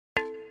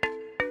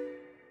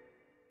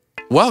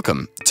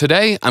Welcome!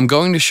 Today, I'm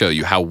going to show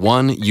you how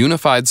one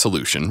unified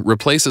solution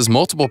replaces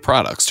multiple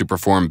products to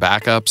perform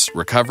backups,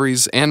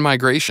 recoveries, and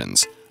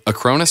migrations.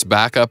 Acronis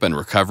Backup and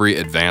Recovery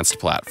Advanced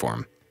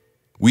Platform.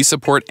 We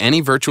support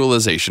any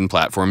virtualization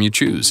platform you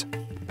choose.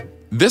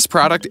 This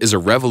product is a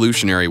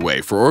revolutionary way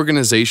for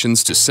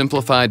organizations to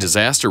simplify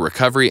disaster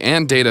recovery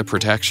and data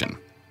protection.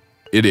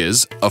 It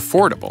is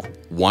affordable.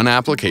 One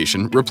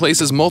application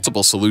replaces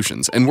multiple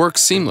solutions and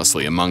works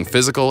seamlessly among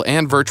physical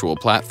and virtual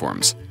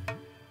platforms.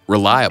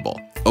 Reliable.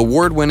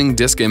 Award-winning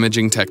disk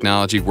imaging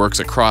technology works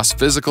across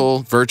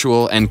physical,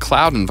 virtual, and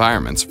cloud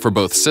environments for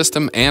both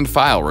system and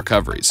file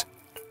recoveries.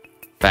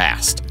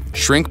 Fast.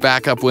 Shrink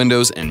backup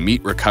windows and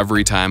meet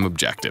recovery time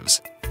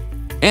objectives.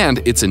 And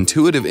its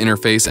intuitive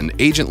interface and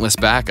agentless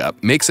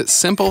backup makes it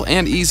simple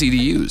and easy to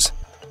use.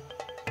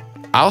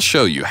 I'll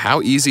show you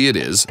how easy it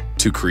is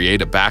to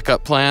create a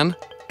backup plan,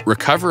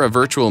 recover a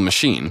virtual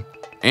machine,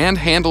 and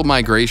handle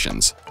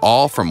migrations,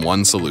 all from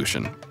one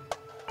solution.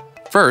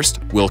 First,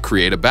 we'll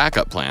create a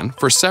backup plan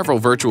for several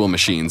virtual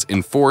machines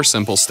in 4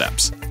 simple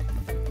steps.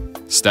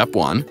 Step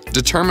 1.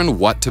 Determine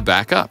what to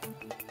back up.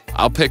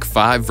 I'll pick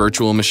 5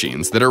 virtual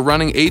machines that are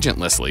running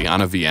agentlessly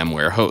on a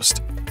VMware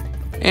host,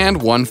 and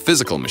 1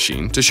 physical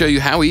machine to show you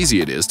how easy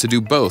it is to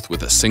do both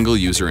with a single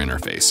user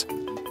interface.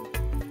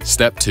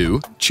 Step 2.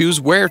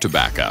 Choose where to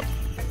back up.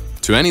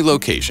 To any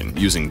location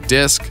using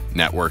disk,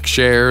 network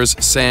shares,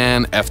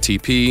 SAN,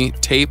 FTP,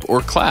 tape,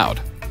 or cloud.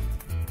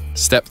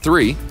 Step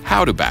 3.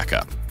 How to back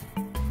up.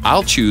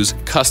 I'll choose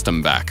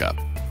Custom Backup.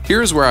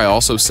 Here's where I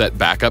also set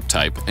backup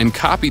type and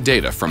copy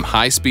data from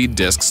high-speed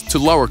disks to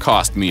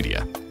lower-cost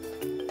media.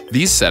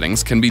 These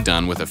settings can be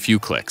done with a few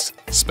clicks.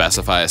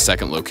 Specify a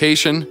second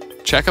location,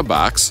 check a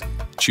box,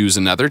 choose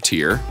another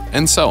tier,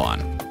 and so on.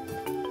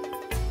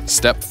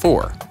 Step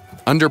 4.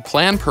 Under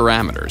Plan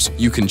Parameters,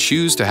 you can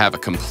choose to have a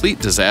complete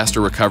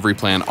disaster recovery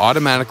plan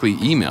automatically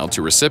emailed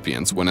to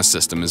recipients when a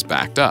system is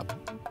backed up.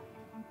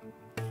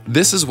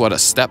 This is what a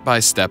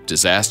step-by-step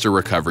disaster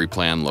recovery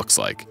plan looks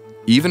like.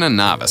 Even a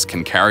novice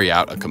can carry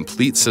out a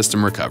complete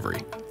system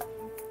recovery.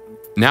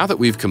 Now that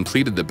we've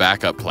completed the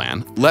backup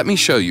plan, let me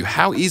show you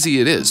how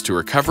easy it is to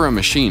recover a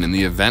machine in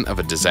the event of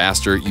a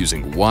disaster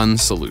using one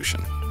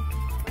solution.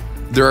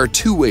 There are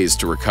 2 ways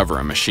to recover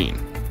a machine.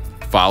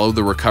 Follow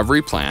the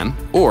recovery plan,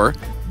 or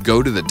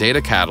go to the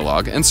data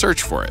catalog and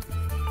search for it.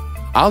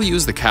 I'll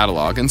use the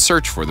catalog and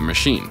search for the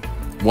machine.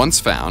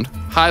 Once found,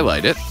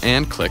 highlight it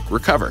and click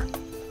Recover.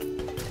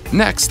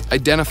 Next,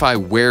 identify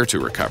where to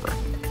recover.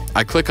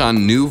 I click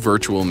on New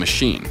Virtual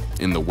Machine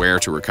in the Where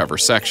to Recover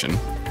section,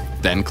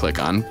 then click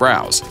on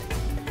Browse.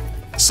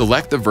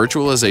 Select the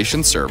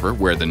virtualization server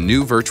where the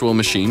new virtual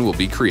machine will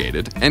be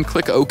created and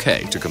click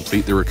OK to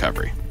complete the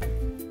recovery.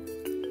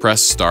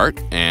 Press Start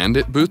and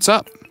it boots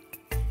up.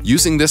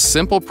 Using this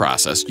simple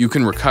process, you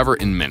can recover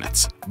in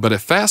minutes, but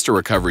if faster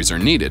recoveries are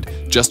needed,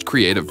 just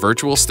create a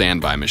virtual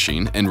standby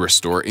machine and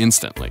restore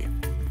instantly.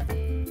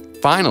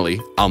 Finally,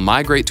 I'll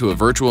migrate to a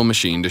virtual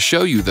machine to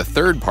show you the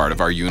third part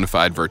of our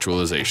unified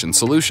virtualization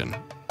solution.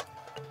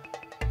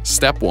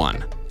 Step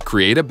 1.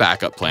 Create a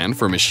backup plan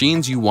for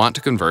machines you want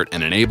to convert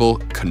and enable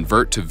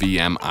Convert to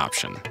VM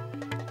option.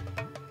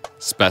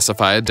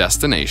 Specify a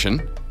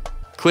destination,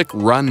 click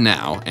Run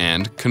Now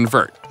and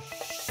Convert.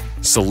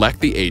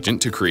 Select the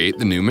agent to create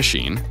the new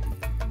machine,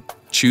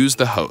 choose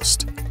the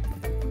host.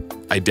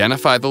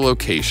 Identify the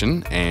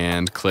location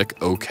and click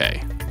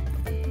OK.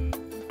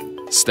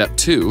 Step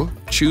 2.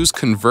 Choose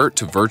Convert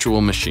to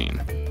Virtual Machine.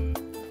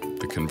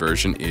 The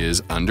conversion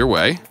is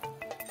underway.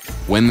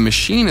 When the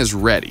machine is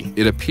ready,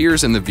 it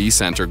appears in the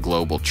vCenter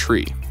global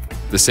tree.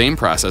 The same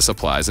process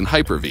applies in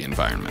Hyper-V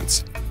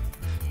environments.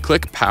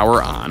 Click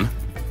Power On,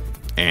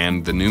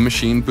 and the new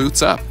machine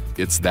boots up.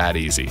 It's that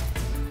easy.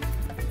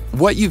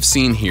 What you've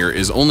seen here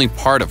is only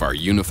part of our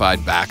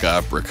unified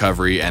backup,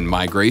 recovery, and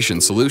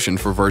migration solution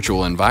for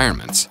virtual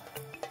environments.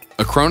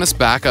 Acronis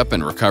Backup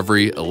and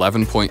Recovery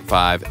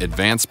 11.5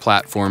 Advanced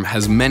Platform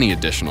has many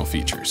additional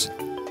features.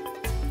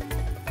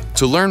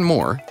 To learn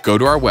more, go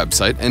to our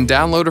website and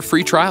download a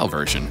free trial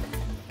version.